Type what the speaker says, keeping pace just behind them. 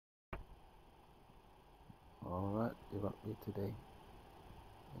they're up there today.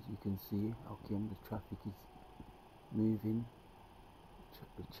 As you can see, Alkim, the traffic is moving.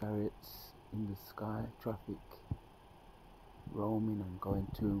 The chariots in the sky, traffic roaming and going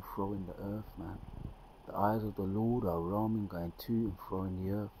to and fro in the earth, man. The eyes of the Lord are roaming, going to and fro in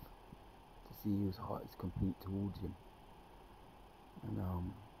the earth to see whose heart is complete towards him. And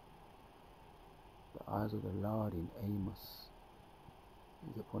the eyes of the Lord in Amos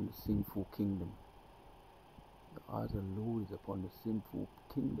is upon the sinful kingdom. The eyes of the Lord is upon the sinful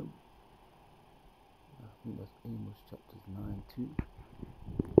kingdom. I think that's Amos chapters 9 too,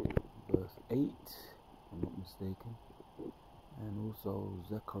 verse 8, if I'm not mistaken. And also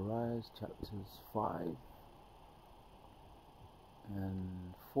Zechariah chapters 5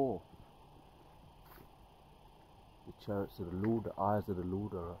 and 4. The chariots of the Lord, the eyes of the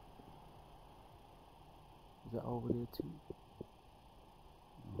Lord are... Is that over there too?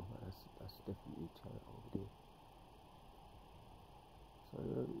 No, but that's definitely a chariot over there. So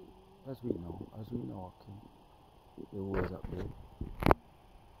as we know, our king, they're always up there,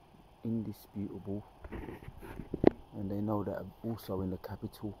 indisputable. And they know that also in the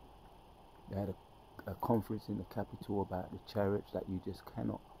capital, they had a conference in the capital about the chariots, that you just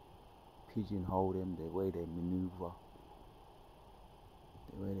cannot pigeonhole them, the way they maneuver,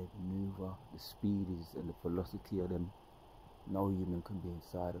 the speed is, and the velocity of them, no human can be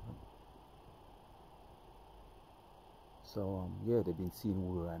inside of them. So yeah, they've been seen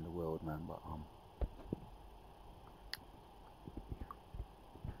all around the world, man, but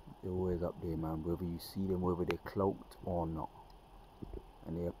they're always up there, man, whether you see them, whether they're cloaked or not.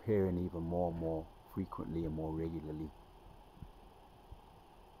 And they're appearing even more and more frequently and more regularly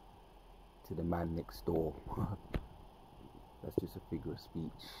to the man next door. That's just a figure of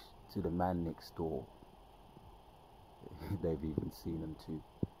speech. To the man next door. They've even seen them too,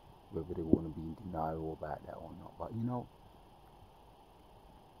 whether they want to be in denial about that or not. But you know,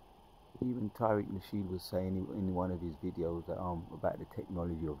 even Tariq Nasheed was saying in one of his videos that about the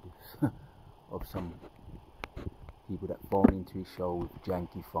technology of this, of some people that phone into his show with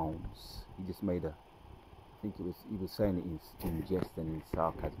janky phones. He just made I think he was saying it in jest and in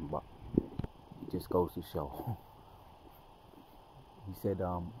sarcasm, but it just goes to show. He said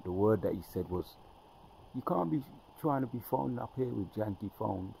the word that he said was, you can't be trying to be phoning up here with janky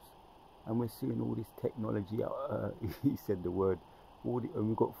phones, and we're seeing all this technology. He said the word, and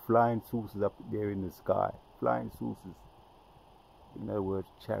we've got flying saucers up there in the sky, flying saucers. In other words,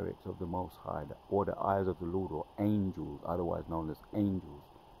 chariots of the Most High, or the eyes of the Lord, or angels, otherwise known as angels,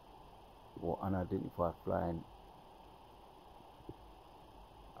 or unidentified flying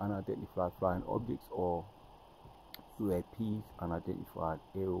objects, or UAPs, unidentified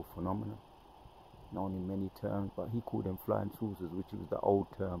aerial phenomena, known in many terms, but he called them flying saucers, which was the old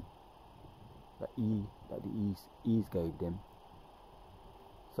term that the East gave them.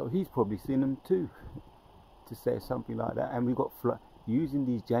 So he's probably seen them too, to say something like that. And we got using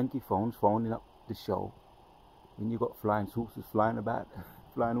these janky phones, phoning up the show, when you got flying saucers flying about,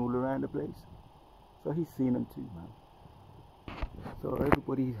 flying all around the place. So he's seen them too, man. So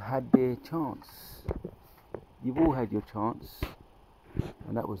everybody had their chance. You've all had your chance,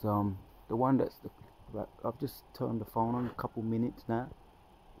 and that was the one that's I've just turned the phone on a couple minutes now,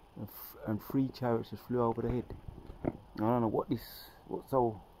 and 3 chariots just flew over the head. I don't know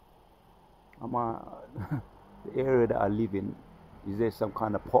so the area that I live in, is there some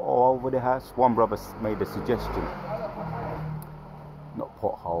kind of pothole over the house? One brother made a suggestion, not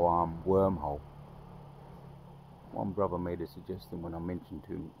pothole, wormhole. One brother made a suggestion when I mentioned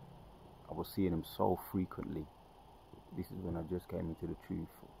to him I was seeing him so frequently. This is when I just came into the truth,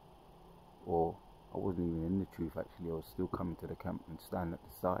 or I wasn't even in the truth actually. I was still coming to the camp and standing at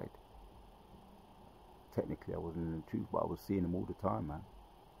the side. Technically I wasn't in the truth, but I was seeing him all the time, man.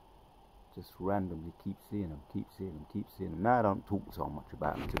 Just randomly keep seeing him. Now I don't talk so much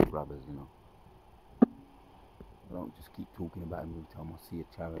about him to the brothers, you know. I don't just keep talking about him every time I see a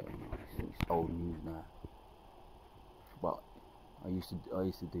chariot. You know, it's old news now. But I used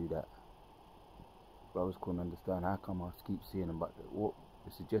to do that. Brothers couldn't understand how come I keep seeing him, but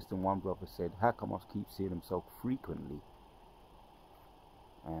the suggestion one brother said, how come I keep seeing him so frequently?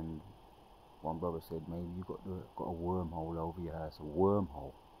 And one brother said, maybe you got a wormhole over your house, a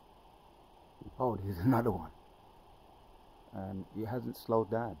wormhole. Oh, there's another one. And it hasn't slowed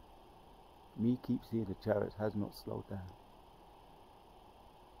down. Me keep seeing the chariots has not slowed down.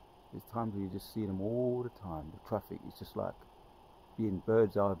 There's times where you just see them all the time. The traffic is just like being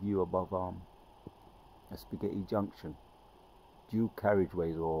bird's eye view above a spaghetti junction. Dual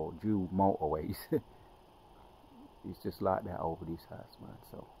carriageways or dual motorways. It's just like that over this house, man.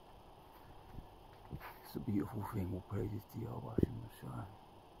 So It's a beautiful thing. All praises to Yahweh Shai.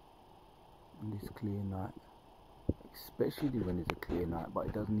 On this clear night, especially when it's a clear night, but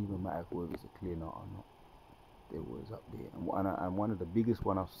it doesn't even matter whether it's a clear night or not. There was up there, and one of the biggest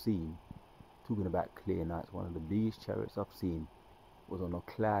one I've seen. Talking about clear nights, one of the biggest chariots I've seen was on a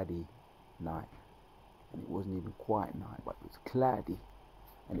cloudy night, and it wasn't even quite night, but it was cloudy,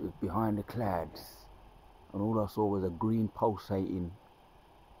 and it was behind the clouds, and all I saw was a green pulsating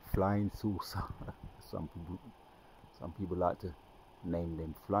flying saucer. Some people like to name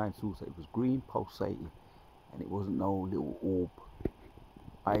them flying saucer. It was green pulsating, and it wasn't no little orb.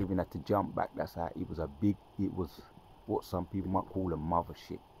 I even had to jump back. That's how it was it was what some people might call a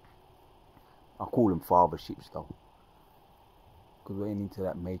mothership. I call them fatherships though, because we ain't into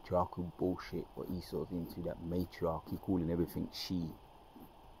that matriarchal bullshit. What Esau's into, that matriarchy, calling everything she.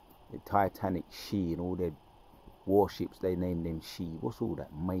 The Titanic she, and all their warships they named them she. What's all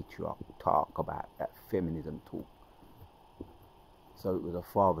that matriarch talk about? That feminism talk. So it was a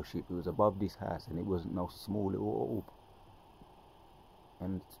fathership. It was above this house, and it wasn't no small little orb.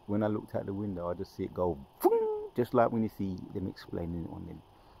 And when I looked out the window, I just see it go, just like when you see them explaining it on them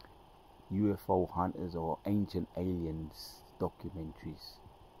UFO hunters or ancient aliens documentaries.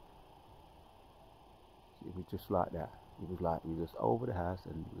 It was just like that. It was like we were just over the house,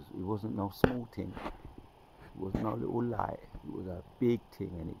 and it wasn't no small thing. It was no little light. It was a big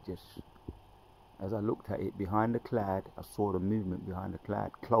thing, and it just, as I looked at it behind the cloud, I saw the movement behind the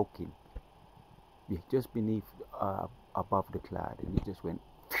cloud, cloaking just beneath, above the cloud, and it just went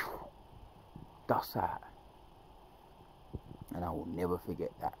dust out. And I will never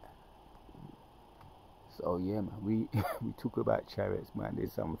forget that. So yeah, man, we talk about chariots, man.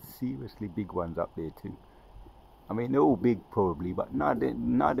 There's some seriously big ones up there too. I mean, they're all big probably, but they're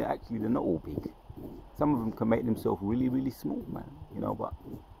not all big. Some of them can make themselves really, really small, man. You know, but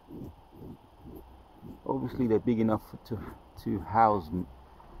obviously they're big enough to house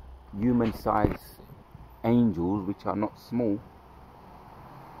human-sized angels, which are not small.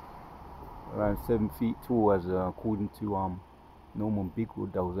 Around 7 feet tall, as according to Norman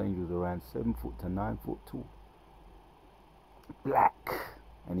Bigwood, those angels are around 7 foot to 9 foot tall. Black,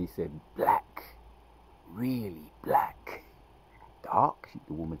 and he said black, really black. Dark?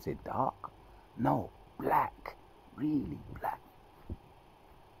 The woman said dark. No, black, really black.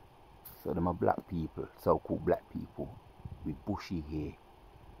 So them are black people, so-called black people, with bushy hair.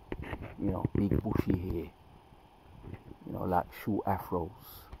 You know, big bushy hair. You know, like short afros.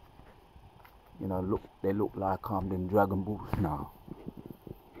 You know, they look like them Dragon Balls now.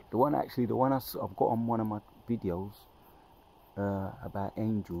 The one I've got on one of my videos about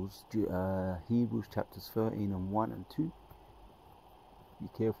angels, Hebrews chapters 13 and 1 and 2. Be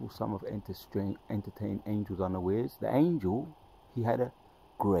careful, some have entertained angels unawares. The angel, he had a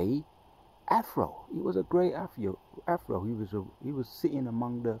grey afro. He was a grey afro. He was sitting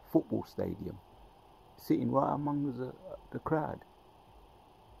among the football stadium, sitting right among the crowd.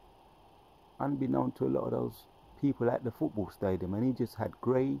 Unbeknown to a lot of those people at the football stadium, and he just had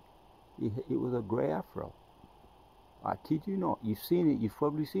grey. It was a grey afro. I kid you not. You've seen it. You've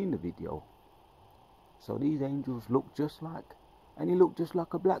probably seen the video. So these angels look just like, and he looked just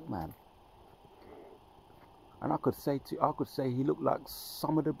like a black man. And I could say he looked like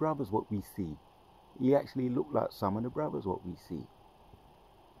some of the brothers what we see. He actually looked like some of the brothers what we see.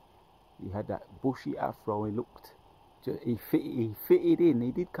 He had that bushy afro. He looked. He fitted in.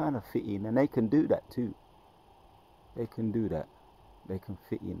 He did kind of fit in, and they can do that too. They can do that. They can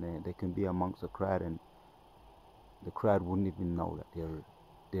fit in there. They can be amongst the crowd, and the crowd wouldn't even know that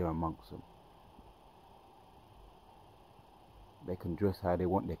they're amongst them. They can dress how they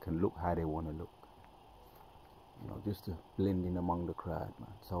want. They can look how they want to look. You know, just to blend in among the crowd,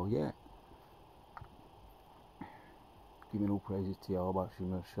 man. So yeah, giving all praises to Yahweh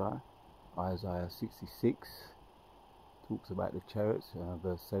Shai. Isaiah 66. Talks about the chariots,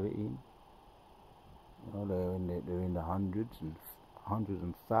 verse 17. You know, they're in the hundreds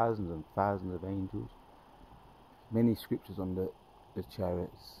and thousands of angels. Many scriptures on the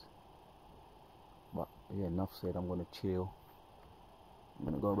chariots. But yeah, enough said. I'm gonna chill. I'm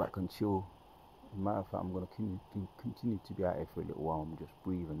gonna go back and chill. As a matter of fact, I'm gonna continue to be out here for a little while and just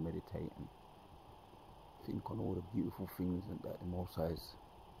breathe and meditate and think on all the beautiful things that the Most High is,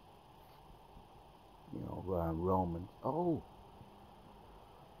 you know, Romans. Oh,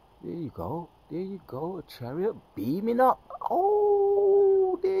 there you go, a chariot beaming up.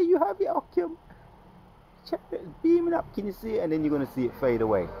 Oh, there you have it, Akim. Chariot beaming up. Can you see it? And then you're gonna see it fade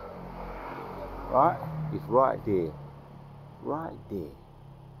away. Right? It's right there. Right there.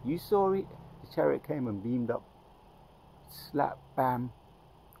 You saw it. The chariot came and beamed up. Slap, bam,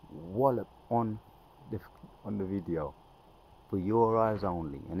 wallop on on the video. For your eyes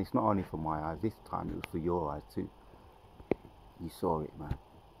only. And it's not only for my eyes. This time it was for your eyes too. You saw it, man.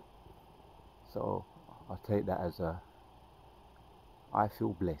 So I'll take that as I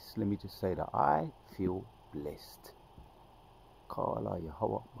feel blessed. Let me just say that I feel blessed. Kala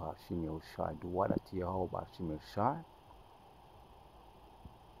Yahweh Bashim Yoshai. Duwadati Yahweh Bashim Yoshai.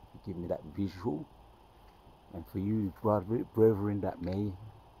 Give me that visual. And for you brethren that may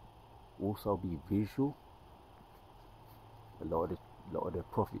also be visual. A lot of the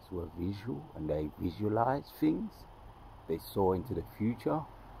prophets were visual and they visualized things. They saw into the future.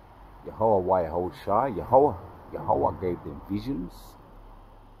 Yahweh gave them visions.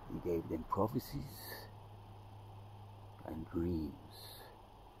 He gave them prophecies and dreams,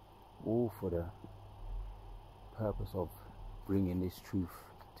 all for the purpose of bringing this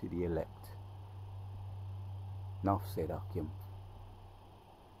truth to the elect. Enough said, Akim.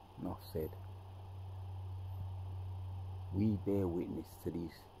 Enough said. We bear witness to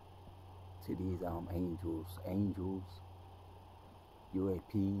these angels,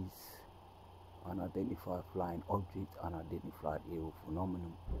 UAPs, unidentified flying objects, unidentified aerial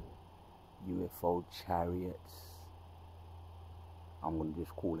phenomenon, UFO chariots. I'm gonna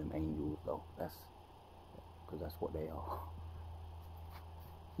just call them angels though. Because that's what they are.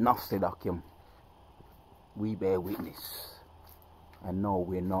 Enough said, Akim. We bear witness, and no,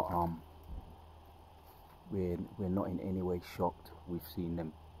 we're not in any way shocked. We've seen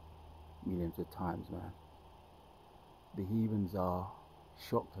them millions of times, man. The heathens are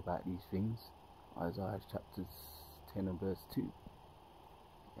shocked about these things. Isaiah chapters 10 and verse 2. You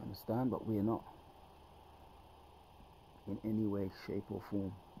understand? But we're not in any way, shape or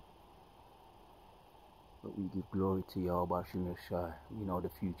form. But we give glory to Yahweh Bashim Yoshai. We know the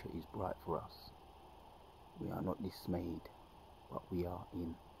future is bright for us. We are not dismayed, but we are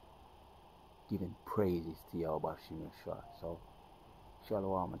in giving praises to Yahweh Bashim Yoshai. So,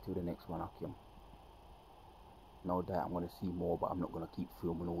 shalom until the next one, Akim. No doubt I'm going to see more, but I'm not going to keep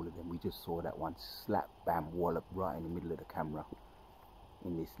filming all of them. We just saw that one slap, bam, wallop right in the middle of the camera.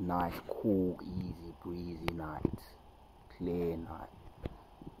 In this nice, cool, easy, breezy night. Clear night.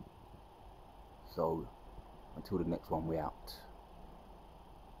 So, until the next one, we're out.